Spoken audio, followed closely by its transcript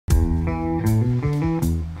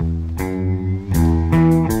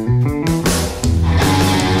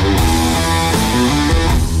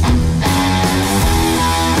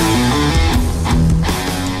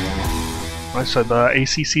So the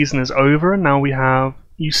AC season is over and now we have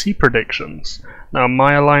UC predictions. Now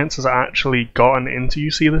my alliance has actually gotten into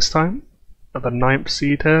UC this time, at the 9th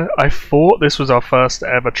seed here. I thought this was our first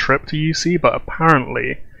ever trip to UC, but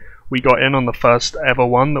apparently we got in on the first ever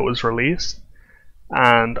one that was released.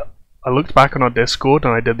 And I looked back on our Discord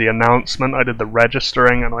and I did the announcement, I did the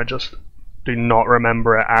registering, and I just do not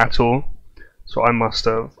remember it at all. So I must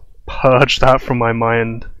have purged that from my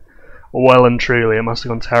mind well and truly. It must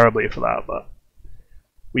have gone terribly for that, but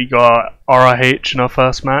we got RRH in our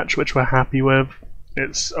first match, which we're happy with.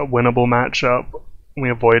 It's a winnable matchup. We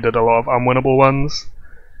avoided a lot of unwinnable ones.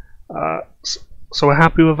 So we're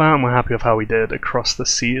happy with that, and we're happy with how we did across the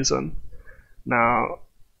season. Now,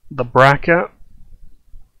 the bracket.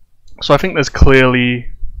 So I think there's clearly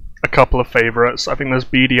a couple of favourites. I think there's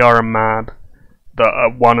BDR and MAD that are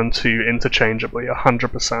 1 and 2 interchangeably,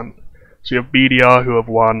 100%. So you have BDR who have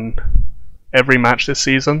won every match this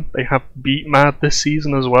season. They have beat MAD this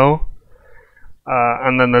season as well.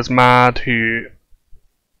 And then there's MAD who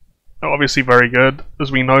are obviously very good,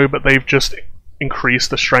 as we know, but they've just increased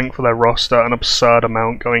the strength of their roster an absurd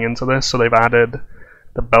amount going into this. So they've added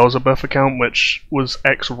the Beelzebub account, which was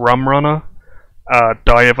ex-Rum Runner,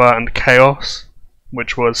 Diver, and Chaos,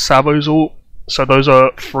 which was Savo's ult. So those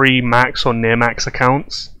are 3 max or near max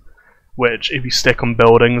accounts, which if you stick on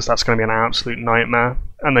buildings, that's going to be an absolute nightmare.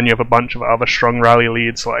 And then you have a bunch of other strong rally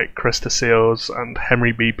leads like Krista Seals and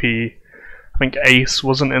Henry BP. I think Ace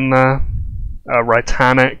wasn't in there,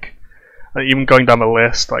 Rytanic. Even going down the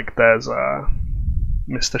list, like there's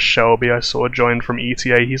Mr. Shelby I saw joined from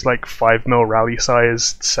ETA. He's like 5 mil rally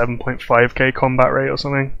size, 7.5k combat rate or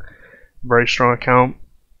something. Very strong account.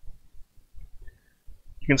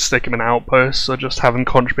 You can stick him in outposts or just have him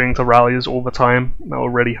contributing to rallies all the time. That will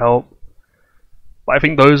really help. But I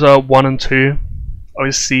think those are 1 and 2.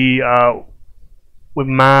 Obviously, with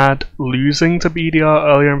MAD losing to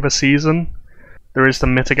BDR earlier in the season, there is the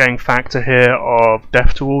mitigating factor here of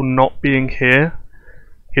Deathtool not being here.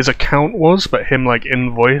 His account was, but him like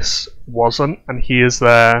in voice wasn't, and he is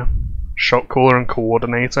their shot caller and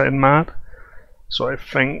coordinator in MAD. So I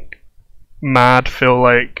think MAD feel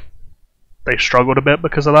like they struggled a bit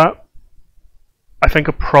because of that. I think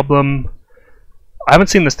a problem, I haven't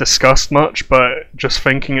seen this discussed much, but just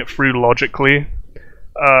thinking it through logically,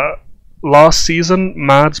 last season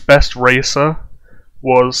MAD's best racer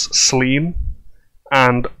was Sleem,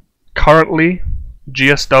 and currently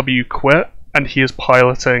GSW quit and he is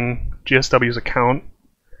piloting GSW's account,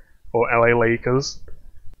 or LA Lakers,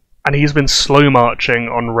 and he's been slow marching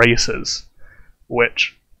on races,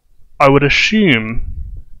 which I would assume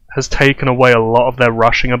has taken away a lot of their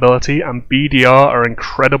rushing ability, and BDR are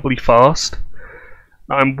incredibly fast.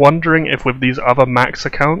 Now, I'm wondering if with these other max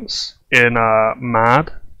accounts in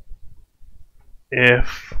MAD,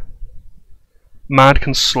 if MAD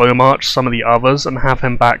can slow march some of the others and have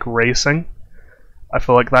him back racing. I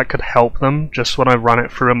feel like that could help them, just when I run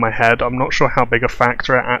it through in my head. I'm not sure how big a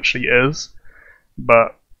factor it actually is,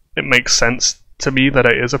 but it makes sense to me that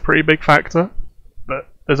it is a pretty big factor. But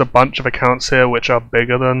there's a bunch of accounts here which are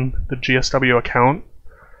bigger than the GSW account,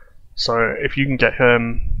 so if you can get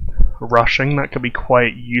him rushing, that could be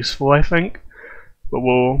quite useful, I think. But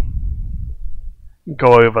we'll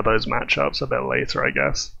go over those matchups a bit later, I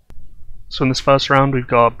guess. So in this first round we've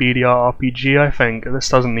got BDR RPG. I think this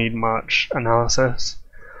doesn't need much analysis.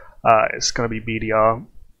 It's going to be BDR.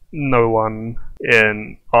 No one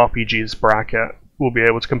in RPG's bracket will be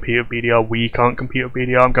able to compete with BDR. We can't compete with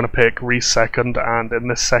BDR. I'm going to pick Reese second, and in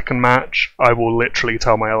this second match I will literally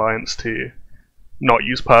tell my alliance to not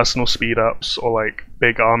use personal speed ups or like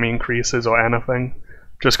big army increases or anything,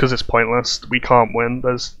 just because it's pointless. We can't win.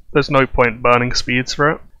 There's no point burning speeds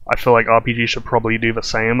for it. I feel like RPG should probably do the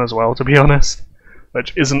same as well, to be honest,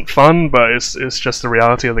 which isn't fun, but it's just the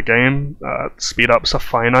reality of the game. Speed ups are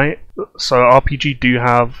finite, so RPG do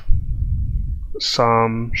have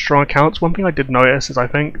some strong accounts. One thing I did notice is I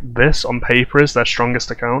think this on paper is their strongest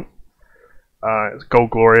account. It's Gold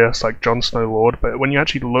Glorious, like Jon Snow Lord, but when you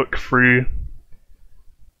actually look through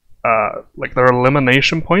like their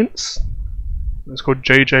elimination points, it's called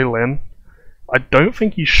JJ Lin. I don't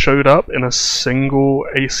think he showed up in a single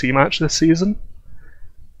AC match this season,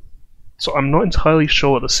 so I'm not entirely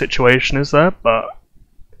sure what the situation is there, but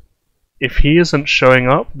if he isn't showing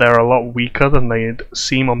up, they're a lot weaker than they'd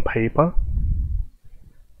seem on paper.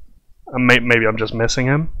 And maybe I'm just missing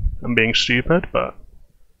him and being stupid, but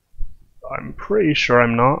I'm pretty sure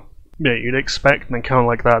I'm not. Yeah, you'd expect an account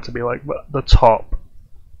like that to be like the top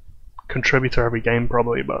contributor every game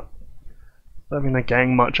probably, but I don't think they're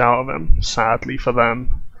getting much out of him, sadly for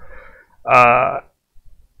them.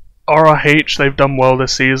 RRH, they've done well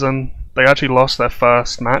this season. They actually lost their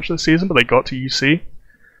first match this season, but they got to UC.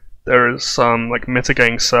 There is some like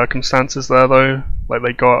mitigating circumstances there though. Like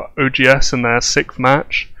they got OGS in their 6th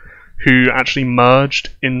match, who actually merged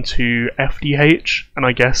into FDH and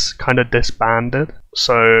I guess kind of disbanded.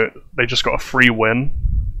 So they just got a free win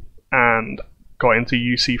and got into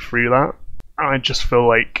UC through that. I just feel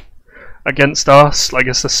like against us, like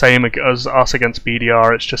it's the same as us against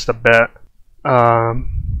BDR, it's just a bit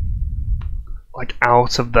like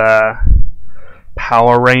out of their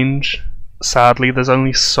power range. Sadly, there's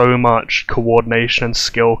only so much coordination and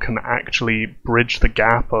skill can actually bridge the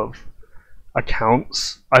gap of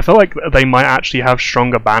accounts. I feel like they might actually have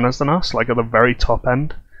stronger banners than us, like at the very top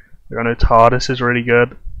end. Like I know TARDIS is really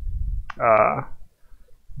good,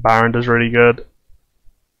 Baronder's really good,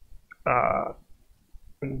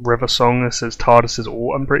 River Song, this is TARDIS's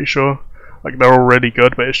ult, I'm pretty sure. Like they're all really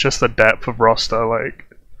good, but it's just the depth of roster. Like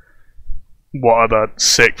what are the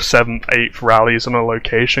 6th, 7th, 8th rallies on a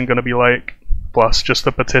location going to be like? Plus just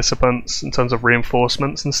the participants in terms of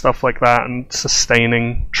reinforcements and stuff like that, and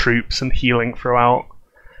sustaining troops and healing throughout.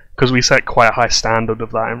 Because we set quite a high standard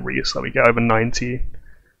of that in Reese, like we get over 90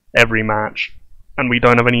 every match. And we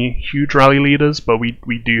don't have any huge rally leaders, but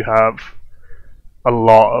we do have a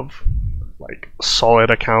lot of like solid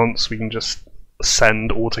accounts we can just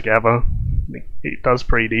send all together. It does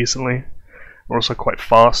pretty decently. We're also quite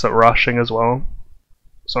fast at rushing as well,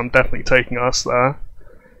 so I'm definitely taking us there.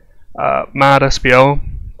 Mad SPL,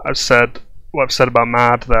 I've said what I've said about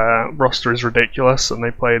Mad. Their roster is ridiculous and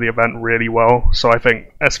they play the event really well, so I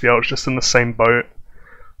think SPL is just in the same boat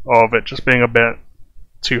of it just being a bit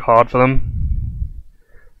too hard for them.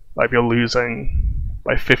 Like if you're losing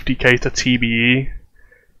by 50k to TBE,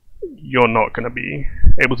 you're not going to be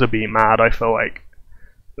able to beat Mad, I feel like.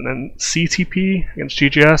 And then CTP against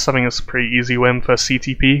GGS, I think it's a pretty easy win for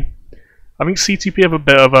CTP. I think CTP have a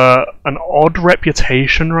bit of an odd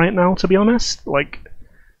reputation right now, to be honest. Like,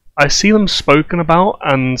 I see them spoken about,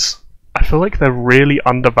 and I feel like they're really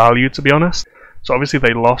undervalued, to be honest. So obviously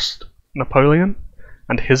they lost Napoleon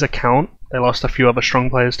and his account. They lost a few other strong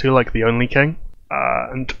players too, like the Only King.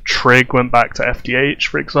 And Trig went back to FDH,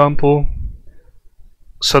 for example.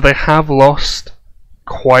 So they have lost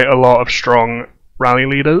quite a lot of strong rally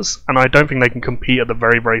leaders, and I don't think they can compete at the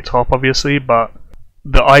very, very top, obviously, but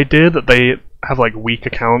the idea that they have like weak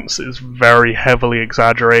accounts is very heavily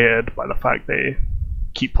exaggerated by the fact they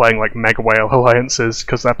keep playing like Mega Whale alliances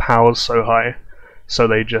because their power's so high, so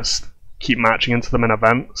they just keep matching into them in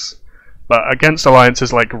events. But against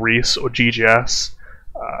alliances like Reese or GGS,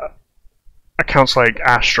 accounts like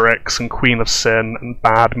Asterix and Queen of Sin and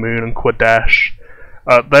Bad Moon and Quadesh,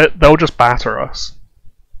 they'll just batter us.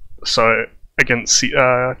 So against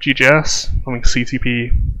GGS, I think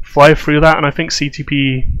CTP fly through that, and I think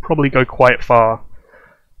CTP probably go quite far.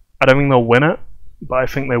 I don't think they'll win it, but I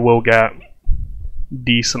think they will get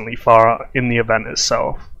decently far in the event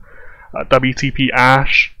itself. WTP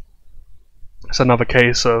Ash, it's another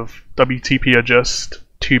case of WTP are just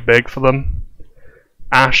too big for them.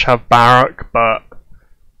 Ash have Barak, but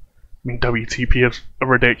I mean WTP is a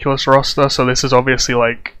ridiculous roster, so this is obviously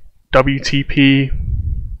like WTP,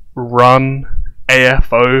 Run,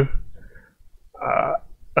 AFO,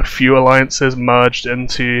 a few alliances merged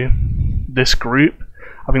into this group.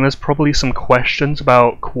 I think there's probably some questions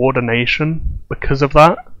about coordination because of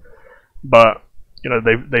that, but you know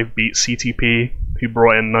they've beat CTP, who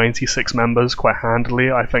brought in 96 members quite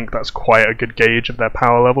handily. I think that's quite a good gauge of their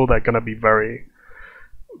power level. They're going to be very,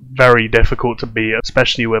 very difficult to beat,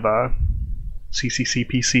 especially with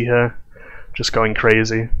CCCPC here just going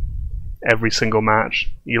crazy every single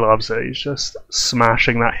match. He loves it. He's just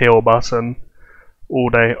smashing that heal button all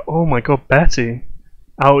day. Oh my god, Betty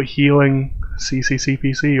out healing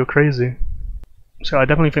CCCPC, you're crazy. So I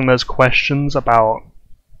definitely think there's questions about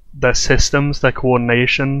their systems, their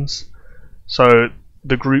coordinations. So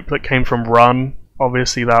the group that came from Run,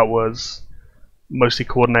 obviously that was mostly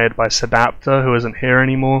coordinated by Sedapter, who isn't here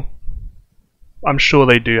anymore. I'm sure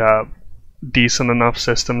they do have decent enough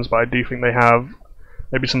systems, but I do think they have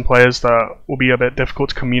maybe some players that will be a bit difficult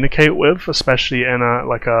to communicate with, especially in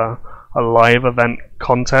a live event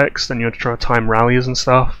context, and you're trying to time rallies and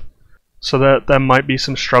stuff. So there might be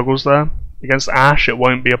some struggles there. Against Ash, it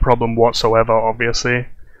won't be a problem whatsoever, obviously.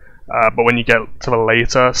 But when you get to the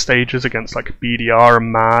later stages against like BDR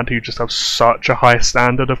and Mad, who just have such a high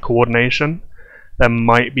standard of coordination, there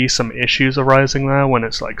might be some issues arising there when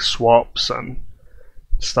it's like swaps and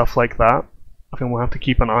stuff like that. I think we'll have to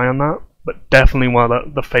keep an eye on that. But definitely one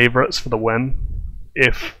of the favourites for the win.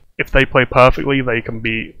 If they play perfectly, they can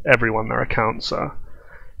beat everyone. Their accounts are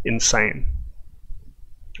insane.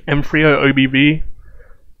 M3O OBV,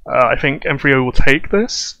 I think Emfrio will take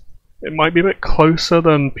this. It might be a bit closer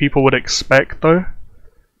than people would expect though.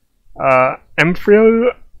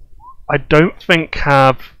 Emfrio, I don't think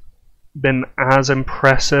have been as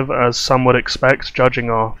impressive as some would expect, judging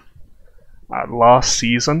off last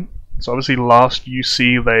season. So obviously last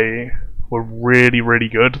UC they were really, really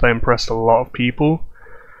good. They impressed a lot of people.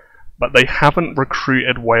 But they haven't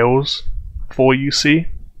recruited whales for UC,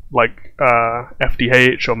 like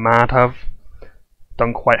FDH or MAD have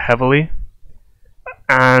done quite heavily.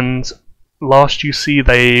 And last UC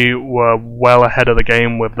they were well ahead of the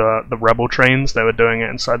game with the Rebel trains. They were doing it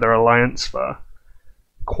inside their alliance for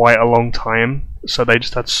quite a long time. So they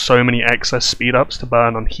just had so many excess speed ups to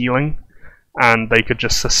burn on healing. And they could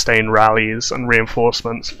just sustain rallies and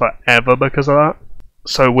reinforcements forever because of that.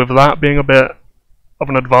 So with that being a bit of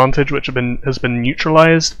an advantage which has been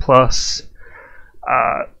neutralized, plus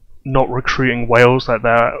not recruiting whales, like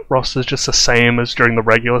their roster's just the same as during the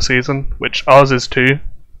regular season, which ours is too.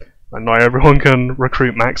 And not everyone can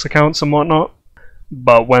recruit max accounts and whatnot.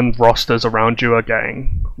 But when rosters around you are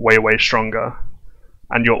getting way, way stronger,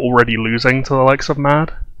 and you're already losing to the likes of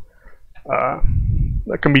MAD,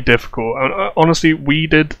 that can be difficult. Honestly, we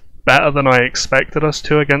did better than I expected us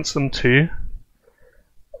to against them too.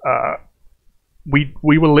 We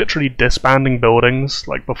were literally disbanding buildings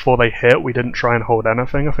like before they hit. We didn't try and hold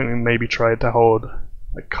anything. I think we maybe tried to hold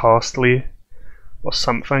like Castly or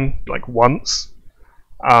something like once.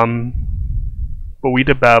 But we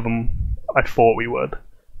did better than I thought we would.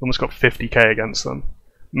 Almost got 50k against them.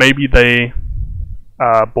 Maybe they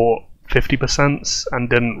bought 50% and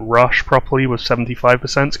didn't rush properly with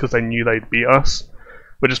 75% because they knew they'd beat us,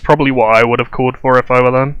 which is probably what I would have called for if I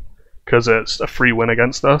were them, because it's a free win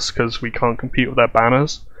against us because we can't compete with their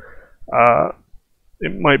banners.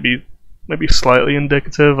 It might be maybe slightly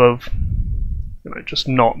indicative of just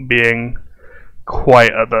not being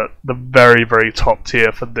quite at the very, very top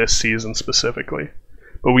tier for this season specifically.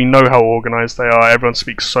 But we know how organized they are. Everyone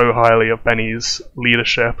speaks so highly of Benny's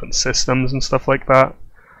leadership and systems and stuff like that.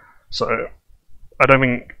 So I don't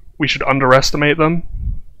think we should underestimate them.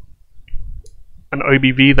 And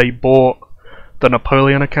OBV, they bought the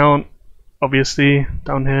Napoleon account, obviously,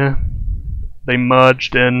 down here. They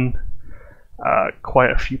merged in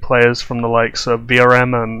quite a few players from the likes of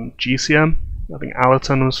VRM and GCM. I think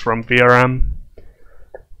Allerton was from VRM.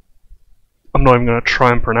 I'm not even going to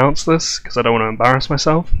try and pronounce this because I don't want to embarrass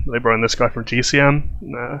myself. They brought in this guy from GCM.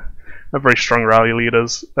 They're very strong rally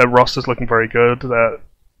leaders. Their roster's looking very good. Their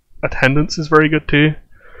attendance is very good too.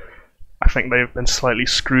 I think they've been slightly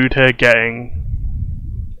screwed here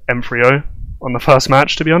getting M3O on the first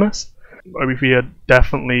match, to be honest. OBV are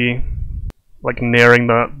definitely like nearing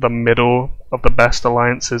the middle of the best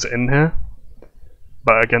alliances in here.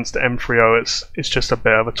 But against M3O, it's just a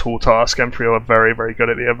bit of a tall task. M3O are very, very good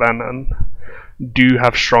at the event and do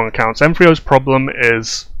have strong accounts. M3O's problem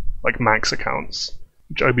is like max accounts,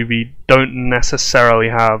 which OBV don't necessarily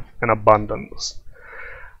have in abundance.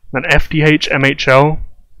 Then FDH, MHL.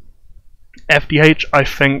 FDH, I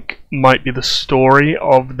think, might be the story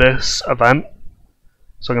of this event.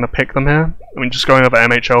 So I'm going to pick them here. I mean, just going over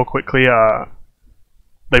MHL quickly,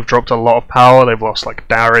 they've dropped a lot of power. They've lost like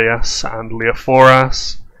Darius and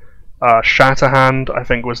Leophoras. Shatterhand, I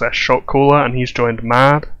think, was their shot caller, and he's joined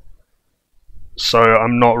MAD. So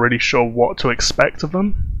I'm not really sure what to expect of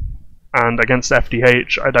them. And against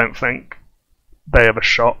FDH, I don't think they have a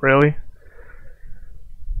shot, really.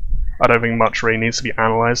 I don't think much really needs to be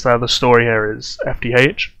analysed there. The story here is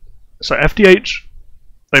FDH. So FDH,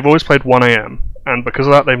 they've always played 1 AM, and because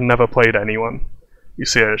of that, they've never played anyone. You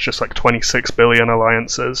see it's just like 26 billion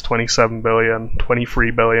alliances, 27 billion, 23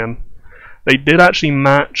 billion. They did actually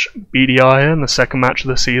match BDR in the second match of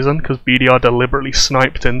the season, because BDR deliberately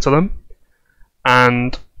sniped into them.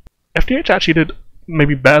 And FDH actually did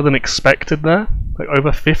maybe better than expected there. Like over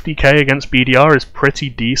 50k against BDR is pretty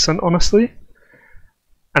decent, honestly.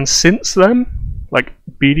 And since then, like,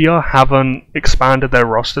 BDR haven't expanded their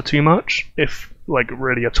roster too much, if like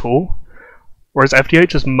really at all. Whereas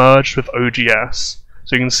FDH has merged with OGS.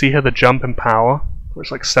 So you can see here the jump in power, where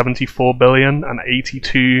it's like 74 billion and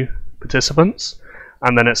 82 participants.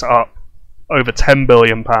 And then it's up over 10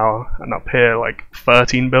 billion power, and up here like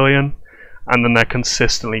 13 billion. And then they're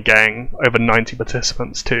consistently getting over 90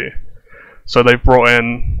 participants too. So they've brought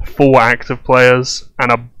in 4 active players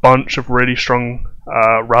and a bunch of really strong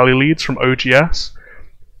rally leads from OGS.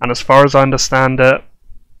 And as far as I understand it,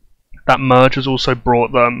 that merge has also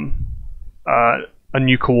brought them a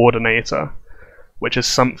new coordinator, which is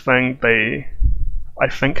something they, I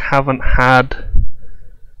think, haven't had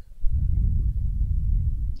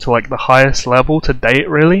to like the highest level to date,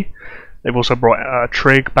 really. They've also brought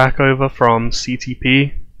Trig back over from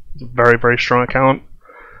CTP. It's a very, very strong account.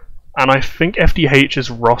 And I think FDH's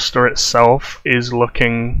roster itself is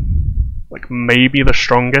looking like maybe the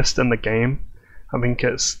strongest in the game. I think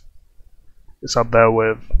it's up there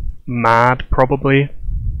with Mad, probably.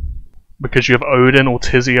 Because you have Odin,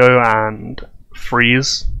 Ortizio, and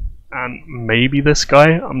Freeze. And maybe this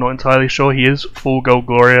guy, I'm not entirely sure. He is full gold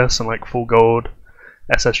Glorious and like full gold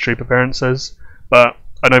SS Troop appearances. But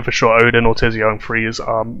I know for sure Odin, Ortizio, and Freeze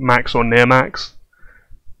are max or near max.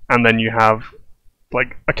 And then you have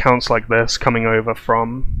like accounts like this coming over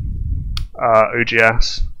from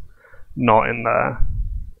OGS, not in the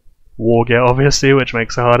war gear obviously, which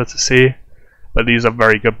makes it harder to see, but these are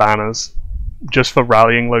very good banners just for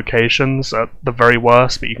rallying locations at the very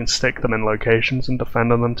worst, but you can stick them in locations and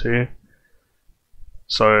defend on them too.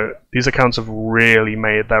 So these accounts have really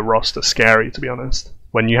made their roster scary, to be honest.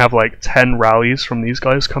 When you have like 10 rallies from these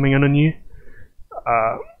guys coming in on you,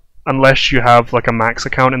 unless you have like a max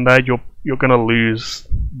account in there, you're gonna lose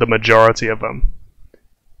the majority of them.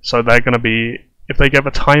 So they're gonna be, if they get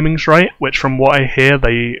the timings right, which from what I hear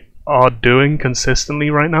they are doing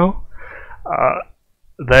consistently right now,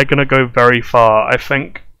 they're gonna go very far. I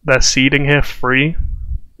think their seeding here 3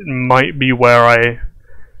 might be where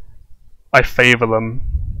I favor them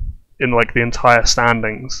in like the entire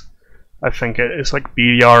standings. I think it's like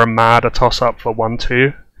BDR and Mad a toss up for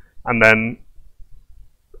 1-2, and then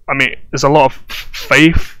I mean, there's a lot of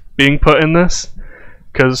faith being put in this,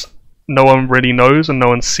 because no one really knows and no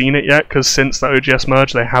one's seen it yet, because since the OGS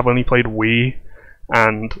merge they have only played Wii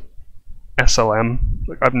and SLM.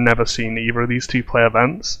 Like, I've never seen either of these two play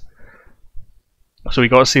events. So we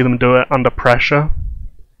got to see them do it under pressure.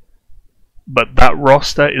 But that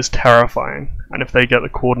roster is terrifying, and if they get the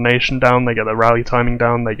coordination down, they get the rally timing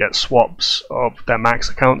down, they get swaps of their max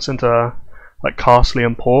accounts into like Castle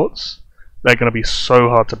and Ports, they're going to be so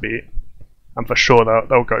hard to beat, and for sure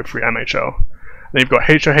they'll go through MHL. Then you've got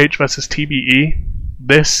HOH versus TBE.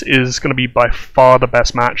 This is going to be by far the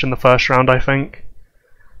best match in the first round, I think.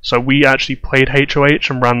 So we actually played HOH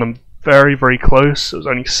and ran them very, very close. It was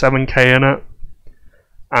only 7k in it.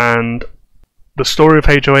 And the story of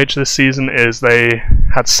HOH this season is they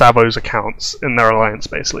had Savo's accounts in their alliance,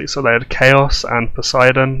 basically. So they had Chaos and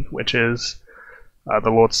Poseidon, which is the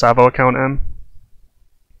Lord Savo account M.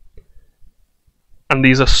 And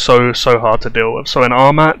these are so hard to deal with. So in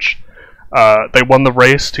our match, they won the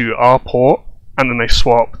race to our port, and then they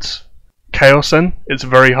swapped Chaos in. It's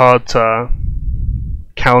very hard to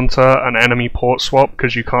counter an enemy port swap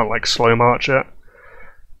because you can't like slow march it.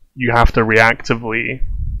 You have to reactively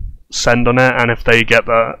send on it, and if they get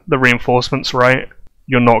the reinforcements right,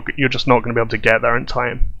 you're just not going to be able to get there in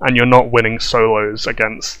time, and you're not winning solos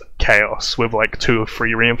against Chaos with like 2 or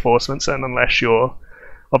 3 reinforcements in unless you're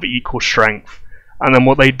of equal strength. And then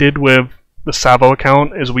what they did with the Savo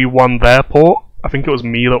account is we won their port. I think it was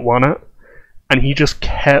me that won it, and he just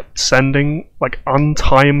kept sending like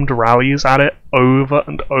untimed rallies at it over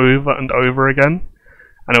and over and over again,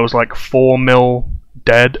 and it was like 4 mil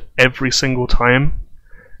dead every single time.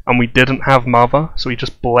 And we didn't have Mother, so he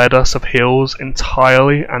just bled us of heals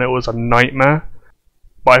entirely, and it was a nightmare.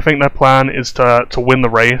 But I think their plan is to win the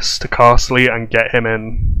race to Castle and get him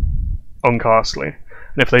in on Castle. And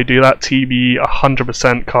if they do that, TB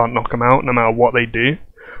 100% can't knock him out no matter what they do.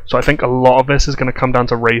 So I think a lot of this is going to come down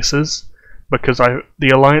to races, because the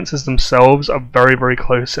alliances themselves are very, very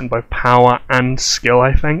close in both power and skill,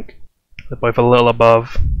 I think. They're both a little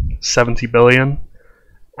above 70 billion.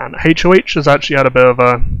 And HOH has actually had a bit of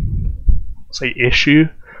a, say, issue.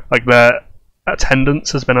 Like their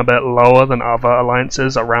attendance has been a bit lower than other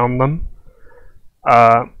alliances around them.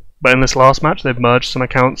 But in this last match, they've merged some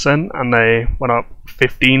accounts in, and they went up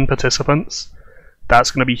 15 participants. That's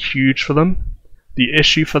going to be huge for them. The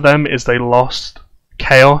issue for them is they lost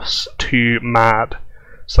Chaos to Mad.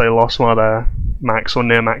 So they lost one of their max or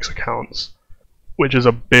near max accounts, which is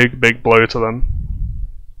a big, big blow to them.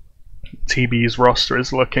 TB's roster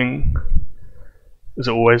is looking, as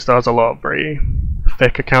it always does, a lot of very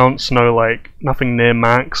thick accounts, nothing near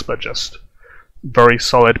max, but just very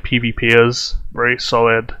solid PvPers, very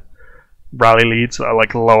solid rally leads that are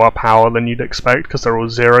like lower power than you'd expect, because they're all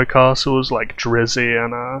 0 castles, like Drizzy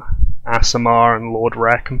and Asimar and Lord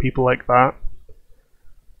Rek and people like that.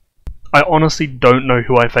 I honestly don't know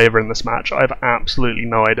who I favour in this match. I have absolutely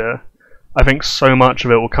no idea. I think so much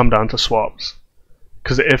of it will come down to swaps.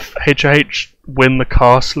 Because if HOH win the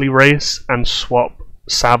Castle race and swap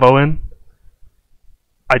Savo in,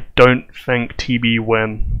 I don't think TB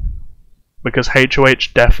win. Because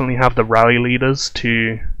HOH definitely have the rally leaders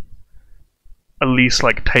to at least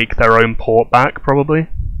like take their own port back, probably.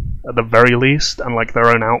 at the very least, and like their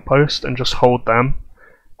own outpost, and just hold them.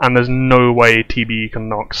 And there's no way TBE can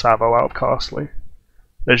knock Savo out of Castle.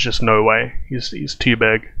 There's just no way. He's too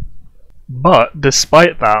big. But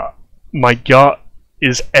despite that, my gut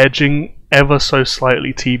is edging ever so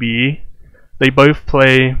slightly TBE. They both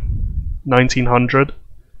play 1900,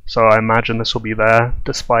 so I imagine this will be there,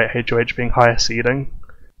 despite HOH being higher seeding.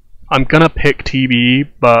 I'm gonna pick TBE,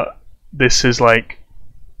 but this is like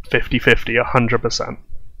 50-50, 100%.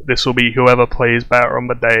 This will be whoever plays better on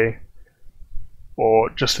the day, or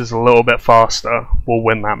just is a little bit faster, will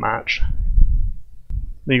win that match.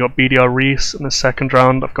 Then you got BDR Reese in the second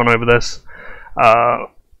round. I've gone over this.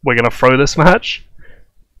 We're going to throw this match.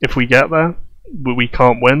 If we get there, we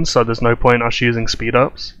can't win, so there's no point us using speed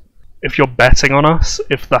ups. If you're betting on us,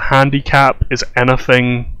 if the handicap is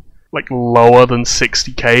anything like lower than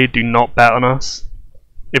 60k, do not bet on us.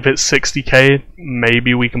 If it's 60k,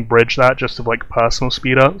 maybe we can bridge that just with like personal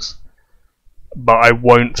speed ups. But I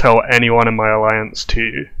won't tell anyone in my alliance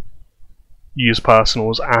to use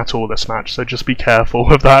personals at all this match, so just be careful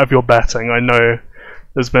with that if you're betting. I know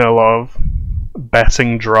there's been a lot of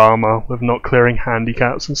betting drama with not clearing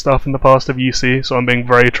handicaps and stuff in the past of UC, so I'm being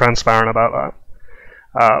very transparent about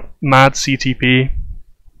that. Mad CTP,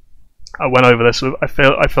 I went over this. I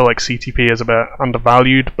feel like CTP is a bit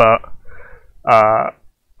undervalued, but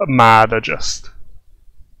Mad are just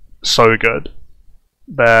so good.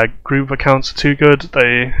 Their group accounts are too good.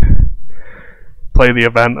 They play the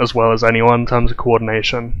event as well as anyone in terms of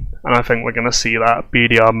coordination, and I think we're going to see that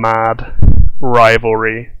BDR Mad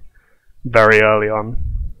rivalry very early on,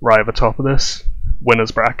 right at the top of this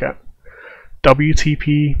winners bracket.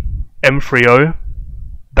 WTP M3O,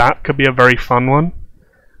 that could be a very fun one.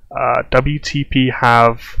 WTP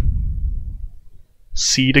have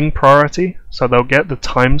seeding priority, so they'll get the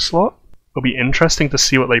time slot. It'll be interesting to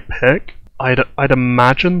see what they pick. I'd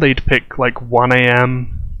imagine they'd pick like 1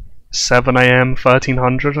 AM, 7 AM,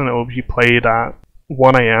 1300, and it will be played at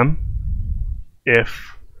 1 AM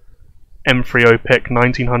if M3O pick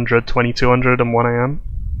 1900, 2200, and 1 AM.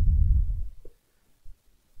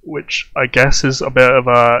 Which I guess is a bit of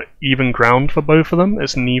a even ground for both of them.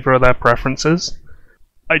 It's neither of their preferences.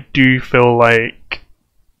 I do feel like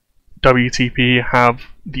WTP have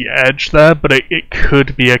the edge there, but it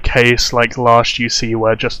could be a case like last UC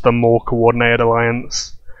where just the more coordinated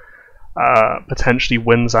alliance potentially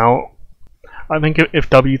wins out. I think if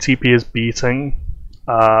WTP is beating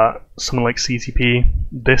someone like CTP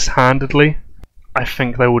this handedly, I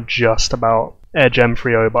think they will just about edge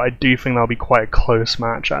M3O, but I do think that'll be quite a close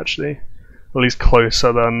match actually. At least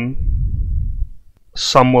closer than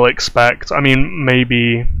some will expect. I mean,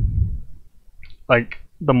 maybe like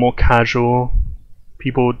the more casual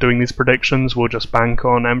people doing these predictions will just bank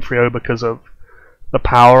on M3O because of the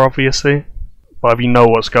power, obviously. But if you know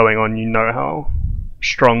what's going on, you know how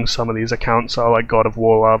strong some of these accounts are, like God of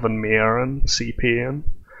War Love and Mia and CP and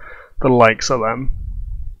the likes of them.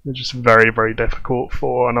 They're just very, very difficult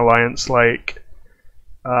for an alliance like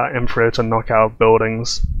M3O to knock out of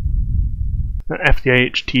buildings.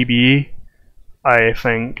 FDH, TBE, I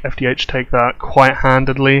think FDH take that quite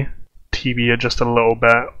handedly. TBE are just a little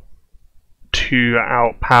bit too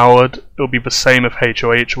outpowered. It'll be the same if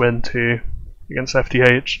HOH win too against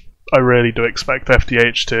FDH. I really do expect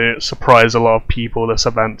FDH to surprise a lot of people this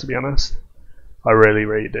event, to be honest. I really,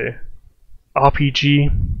 really do. RPG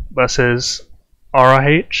versus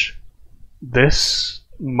RRH. This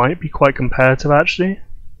might be quite competitive actually.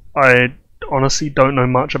 I honestly don't know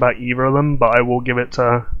much about either of them, but I will give it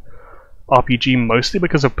to RPG mostly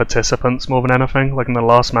because of participants more than anything. Like in the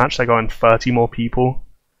last match they got in 30 more people.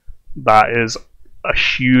 That is a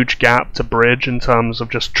huge gap to bridge in terms of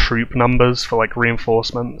just troop numbers for like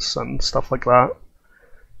reinforcements and stuff like that.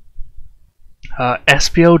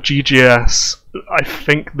 SPL GGS, I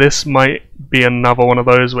think this might be another one of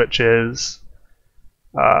those which is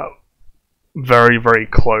very, very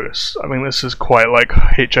close. I mean, this is quite like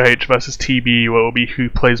HOH versus TB, where it will be who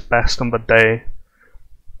plays best on the day.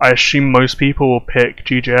 I assume most people will pick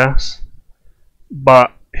GGS,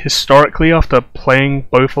 but historically, after playing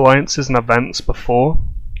both alliances and events before,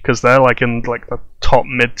 because they're like in like the top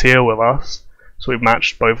mid tier with us, so we've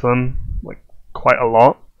matched both of them like quite a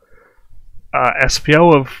lot.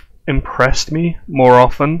 SPL have impressed me more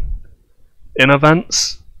often in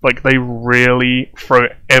events. Like they really throw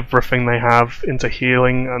everything they have into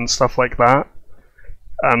healing and stuff like that,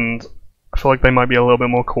 and I feel like they might be a little bit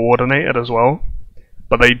more coordinated as well.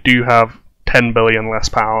 But they do have 10 billion less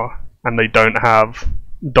power, and they don't have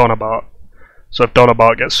Donabart. So if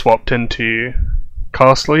Donabart gets swapped into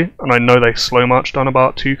Castle, and I know they slow march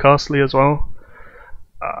Donabart to Castle as well,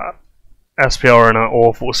 SPL are in an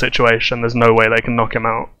awful situation. There's no way they can knock him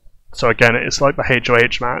out. So again, it's like the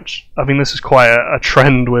HOH match. I think this is quite a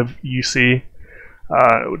trend with UC.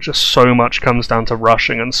 Just so much comes down to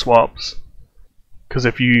rushing and swaps. Because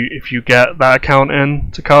if you get that account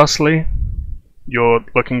in to Castle, you're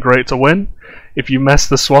looking great to win. If you mess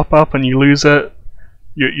the swap up and you lose it,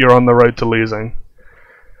 you're on the road to losing.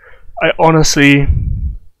 I honestly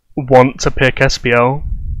want to pick SPL.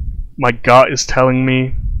 My gut is telling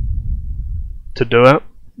me to do it,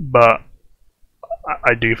 but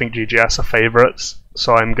I do think GGS are favourites,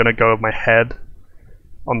 so I'm going to go with my head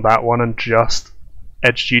on that one and just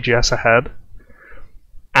edge GGS ahead.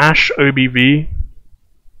 Ash OBV,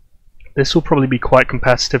 this will probably be quite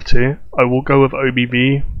competitive too. I will go with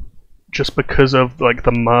OBV just because of like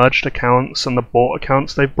the merged accounts and the bought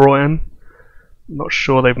accounts they've brought in. I'm not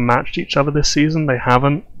sure they've matched each other this season, they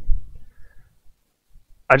haven't.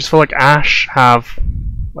 I just feel like Ash have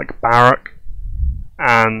like Barak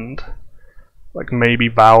and like maybe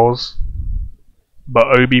Vowels, but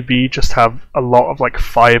OBV just have a lot of like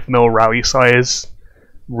 5 mil rally size,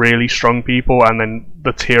 really strong people, and then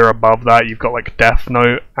the tier above that you've got like Death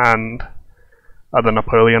Note and the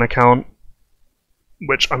Napoleon account,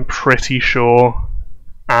 which I'm pretty sure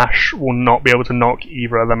Ash will not be able to knock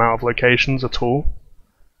either of them out of locations at all.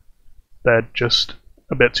 They're just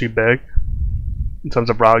a bit too big in terms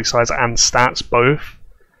of rally size and stats both.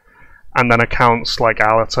 And then accounts like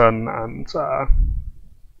Allerton and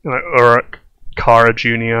Uruk, Kara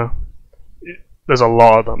Jr. There's a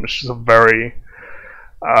lot of them. It's just a very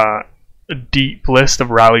deep list of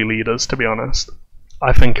rally leaders, to be honest.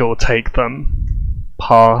 I think it will take them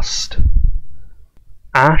past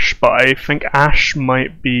Ash, but I think Ash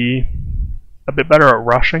might be a bit better at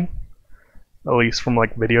rushing, at least from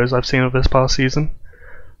like videos I've seen of this past season.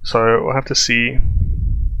 So we'll have to see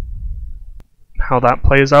how that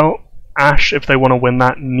plays out. Ash, if they want to win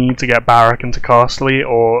that, need to get Barak into Castle,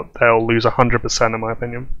 or they'll lose 100% in my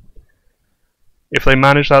opinion. If they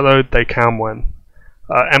manage that though, they can win.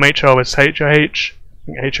 MHL is HOH. I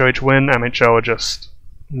think HOH win. MHL are just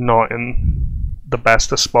not in the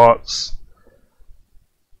best of spots.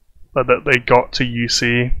 But that they got to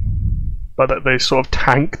UC, but that they sort of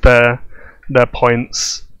tanked their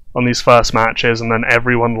points on these first matches, and then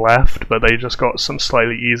everyone left, but they just got some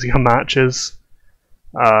slightly easier matches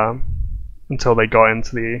until they got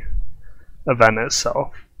into the event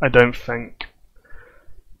itself. I don't think,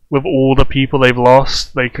 with all the people they've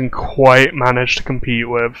lost, they can quite manage to compete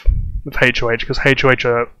with HOH, because HOH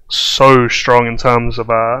are so strong in terms of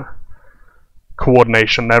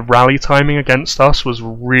coordination. Their rally timing against us was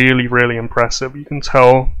really, really impressive. You can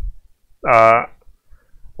tell, well,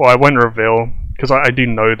 I won't reveal, because I do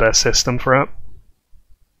know their system for it.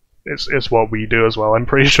 It's what we do as well, I'm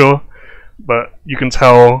pretty sure. But you can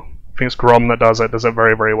tell, I think it's Grom that does it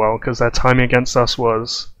very, very well, because their timing against us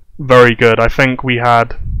was very good. I think we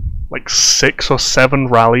had like 6 or 7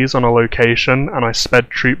 rallies on a location, and I sped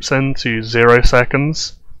troops in to 0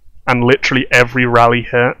 seconds, and literally every rally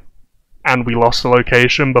hit, and we lost the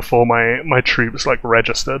location before my troops like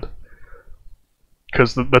registered,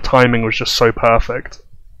 because the timing was just so perfect.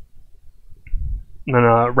 And then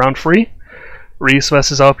round 3, Reese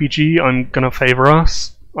versus RPG. I'm gonna favor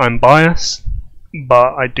us. I'm biased,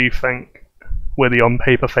 but I do think we're the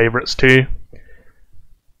on-paper favorites too.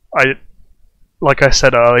 Like I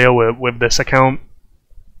said earlier, with this account,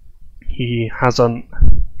 he hasn't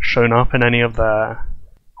shown up in any of their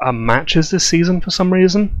matches this season for some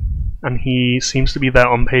reason, and he seems to be their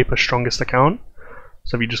on-paper strongest account.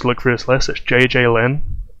 So if you just look through this list, it's JJ Lin.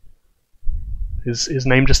 His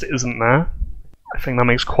name just isn't there. I think that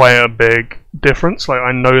makes quite a big difference. Like,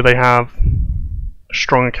 I know they have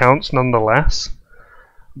strong accounts nonetheless,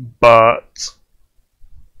 but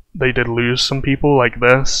they did lose some people like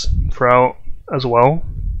this throughout as well,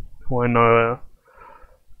 who I know are a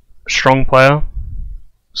strong player.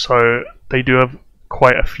 So they do have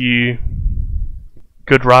quite a few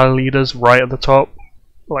good rally leaders right at the top,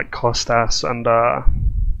 like Kostas and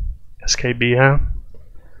SKB here.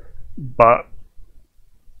 But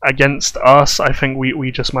against us, I think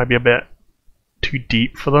we just might be a bit too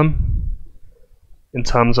deep for them in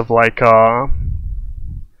terms of like our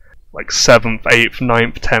like 7th, 8th,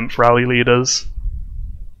 9th, 10th rally leaders.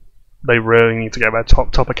 They really need to get their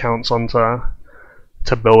top accounts onto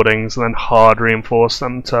buildings and then hard reinforce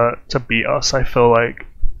them to beat us, I feel like.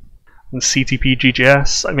 And CTP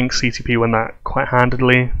GGS, I think CTP win that quite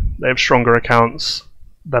handedly. They have stronger accounts,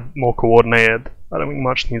 they're more coordinated. I don't think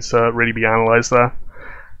much needs to really be analysed there.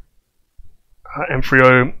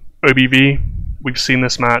 M3O OBV, we've seen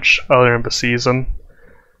this match earlier in the season.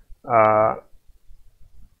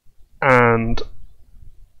 and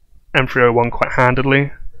M3O won quite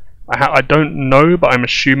handedly. I don't know, but I'm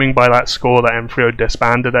assuming by that score that M3O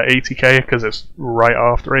disbanded at 80k because it's right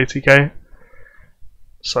after 80k.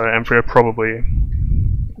 So M3O probably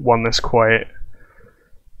won this quite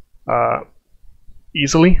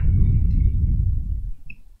easily.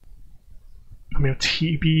 I mean,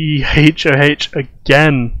 TBHOH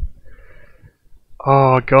again.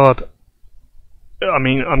 Oh god. I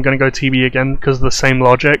mean, I'm going to go TB again because of the same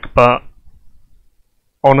logic, but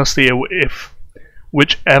honestly, if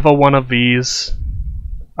whichever one of these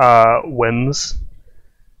wins,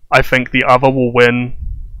 I think the other will win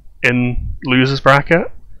in losers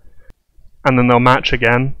bracket, and then they'll match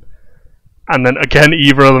again, and then again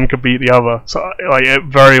either of them could beat the other. So like, it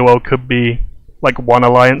very well could be like one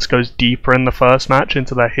alliance goes deeper in the first match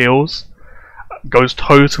into their heels, goes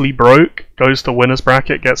totally broke, goes to winners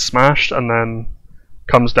bracket, gets smashed, and then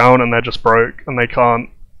comes down and they're just broke and they can't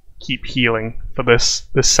keep healing for this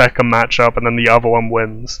second matchup, and then the other one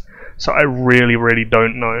wins. So I really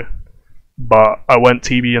don't know, but I went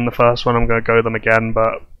TB in the first one. I'm going to go them again,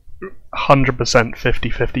 but 100%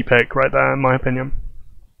 50-50 pick right there in my opinion.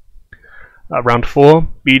 Round 4,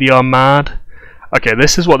 BDR Mad. Okay,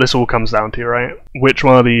 this is what this all comes down to, right? Which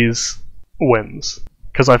one of these wins?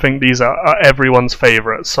 Because I think these are everyone's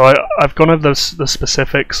favourites. So I've gone over the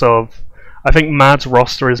specifics of, I think Mad's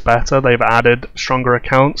roster is better. They've added stronger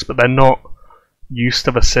accounts, but they're not used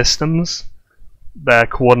to the systems. Their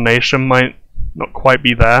coordination might not quite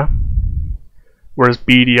be there. Whereas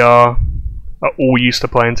BDR are all used to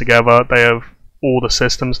playing together. They have all the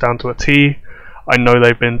systems down to a T. I know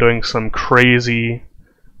they've been doing some crazy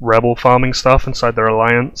rebel farming stuff inside their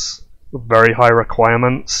alliance with very high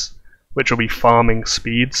requirements, which will be farming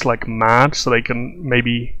speeds like mad, so they can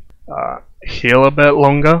maybe heal a bit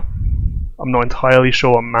longer. I'm not entirely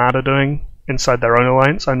sure what Mad are doing inside their own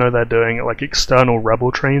alliance. I know they're doing like external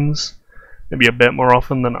rebel trains, maybe a bit more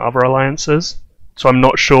often than other alliances. So I'm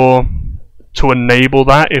not sure to enable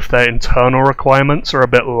that if their internal requirements are a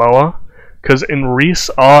bit lower, because in Reese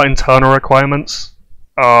our internal requirements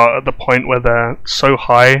are at the point where they're so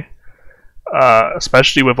high,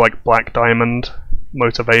 especially with like Black Diamond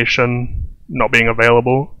motivation not being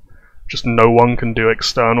available, just no one can do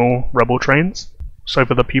external rebel trains. So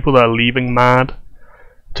for the people that are leaving Mad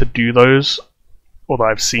to do those, or that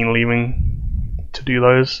I've seen leaving to do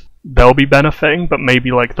those, they'll be benefiting, but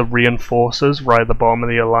maybe like the reinforcers right at the bottom of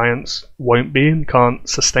the alliance won't be and can't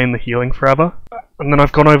sustain the healing forever. And then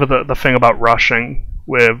I've gone over the thing about rushing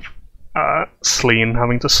with Sleen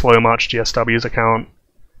having to slow march GSW's account.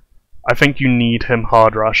 I think you need him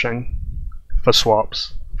hard rushing for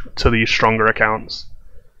swaps to these stronger accounts,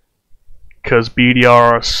 because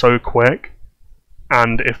BDR are so quick,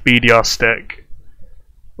 and if BDR stick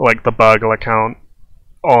like the Burgle account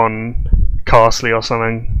on Castley or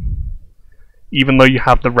something, even though you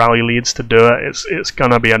have the rally leads to do it, it's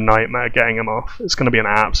gonna be a nightmare getting him off. It's gonna be an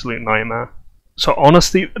absolute nightmare. So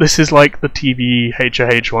honestly, this is like the TV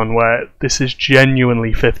HOH one where this is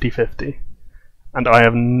genuinely 50-50, and I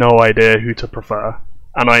have no idea who to prefer.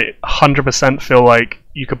 And I 100% feel like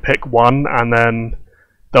you could pick one and then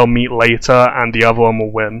they'll meet later and the other one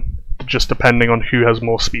will win, just depending on who has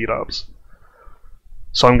more speed ups.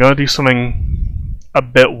 So I'm going to do something a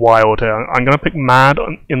bit wild here. I'm going to pick Mad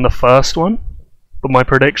in the first one, but my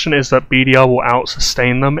prediction is that BDR will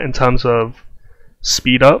out-sustain them in terms of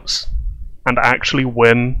speed ups and actually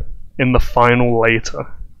win in the final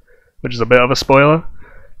later, which is a bit of a spoiler,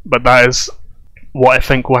 but that is what I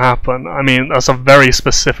think will happen. I mean, that's a very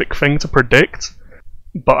specific thing to predict,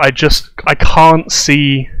 but I can't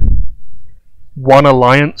see one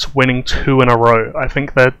alliance winning 2 in a row. I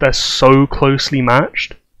think that they're so closely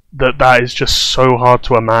matched that is just so hard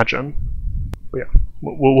to imagine. But yeah,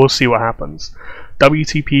 we'll see what happens.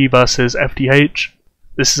 WTP versus FDH.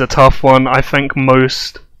 This is a tough one. I think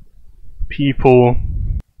most people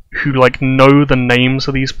who like know the names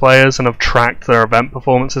of these players and have tracked their event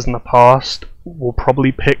performances in the past will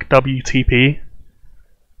probably pick WTP,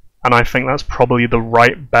 and I think that's probably the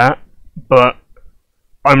right bet, but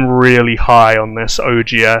I'm really high on this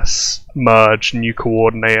OGS merge new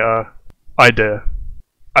coordinator idea.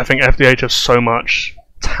 I think FDH have so much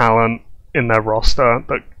talent in their roster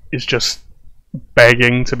that is just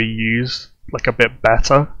begging to be used like a bit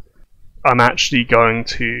better. I'm actually going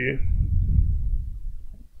to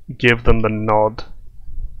give them the nod,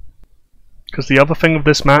 because the other thing of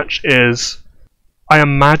this match is I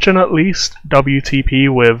imagine at least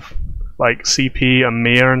WTP with like CP and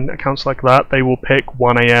Mia and accounts like that, they will pick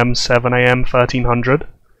 1 AM, 7 AM, 1300.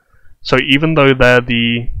 So even though they're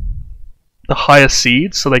the higher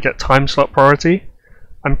seeds, so they get time slot priority,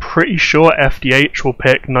 I'm pretty sure FDH will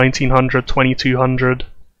pick 1900, 2200,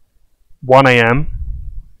 1 AM,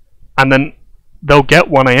 and then they'll get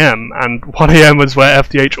 1 AM, and 1 AM is where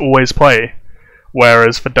FDH always play.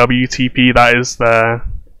 Whereas for WTP, that is their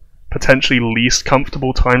potentially least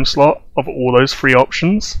comfortable time slot of all those three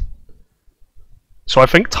options. So I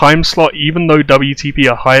think time slot, even though WTP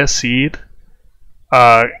are higher seed,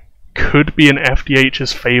 could be in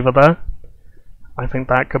FDH's favor there. I think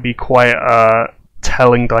that could be quite a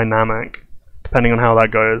telling dynamic, depending on how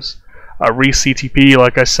that goes. Re-CTP,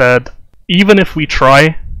 like I said, even if we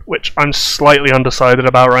try, which I'm slightly undecided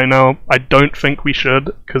about right now, I don't think we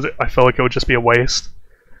should, because I feel like it would just be a waste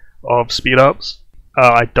of speed-ups.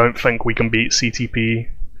 I don't think we can beat CTP,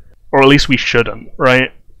 or at least we shouldn't,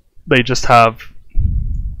 right? They just have...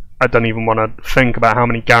 I don't even want to think about how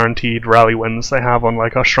many guaranteed rally wins they have on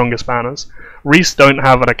like our strongest banners. Reese don't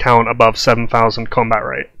have an account above 7,000 combat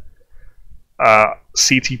rate.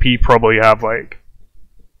 CTP probably have like,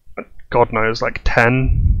 God knows, like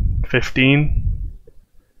 10, 15,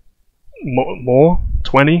 more,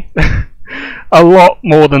 20? A lot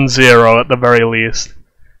more than 0 at the very least.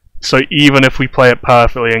 So even if we play it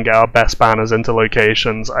perfectly and get our best banners into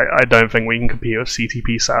locations, I don't think we can compete with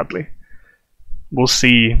CTP, sadly. We'll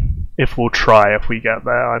see if we'll try if we get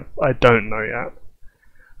there. I don't know yet.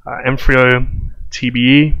 M3O,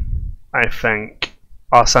 TBE, I think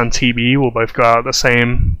Arsan TBE will both go out at the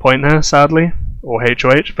same point here, sadly. Or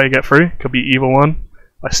HOH if they get through. Could be either one.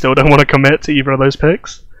 I still don't want to commit to either of those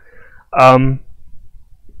picks. Yeah,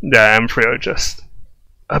 M3O just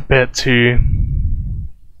a bit too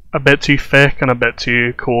thick and a bit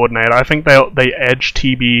too coordinated. I think they edge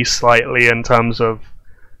TBE slightly in terms of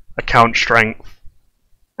account strength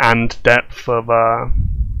and depth of I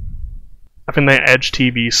think they edge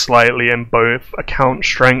TB slightly in both account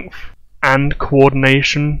strength and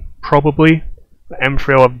coordination, probably.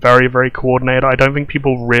 M3O are very, very coordinated. I don't think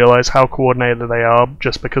people realize how coordinated they are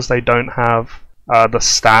just because they don't have the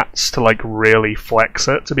stats to like really flex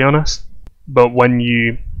it, to be honest. But when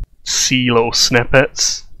you see little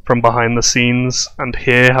snippets from behind the scenes and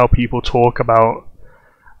hear how people talk about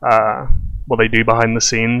what they do behind the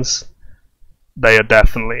scenes, they are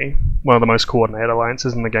definitely one of the most coordinated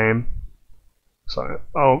alliances in the game. So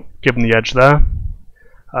I'll give them the edge there.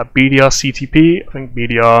 BDR CTP, I think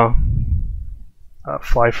BDR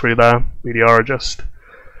fly through there. BDR are just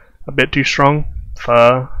a bit too strong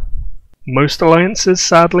for most alliances,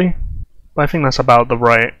 sadly. But I think that's about the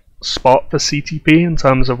right spot for CTP in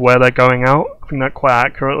terms of where they're going out. I think that quite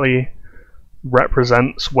accurately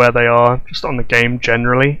represents where they are just on the game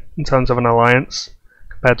generally in terms of an alliance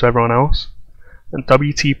compared to everyone else. And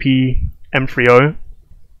WTP M3O,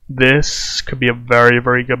 this could be a very,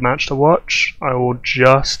 very good match to watch. I will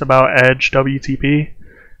just about edge WTP.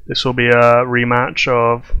 This will be a rematch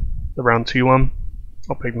of the round 2 one.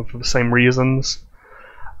 I'll pick them for the same reasons.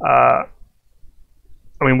 I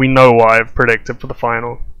mean, we know what I've predicted for the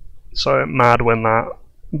final. So Mad win that,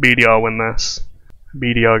 BDR win this,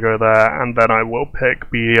 BDR go there, and then I will pick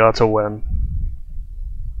BDR to win.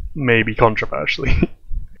 Maybe controversially.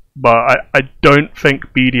 But I don't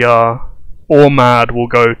think BDR or Mad will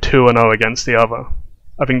go 2-0 against the other.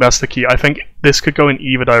 I think that's the key. I think this could go in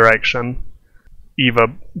either direction.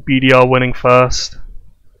 Either BDR winning first,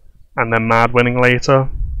 and then Mad winning later.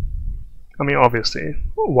 I mean, obviously,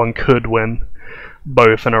 one could win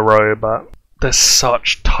both in a row, but there's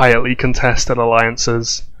such tightly contested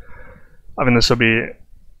alliances. I mean, this will be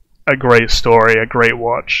a great story, a great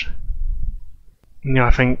watch. Yeah,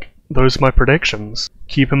 I think those are my predictions.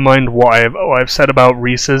 Keep in mind what I've said about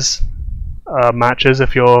Reese's matches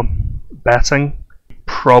if you're betting.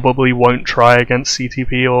 Probably won't try against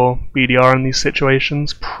CTP or BDR in these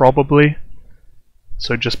situations, probably.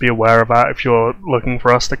 So just be aware of that if you're looking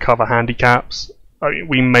for us to cover handicaps. I mean,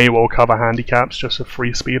 we may well cover handicaps just with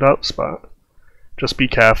free speed ups, but just be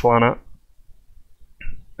careful on it.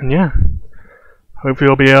 And yeah,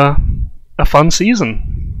 hopefully it'll be a fun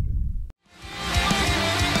season.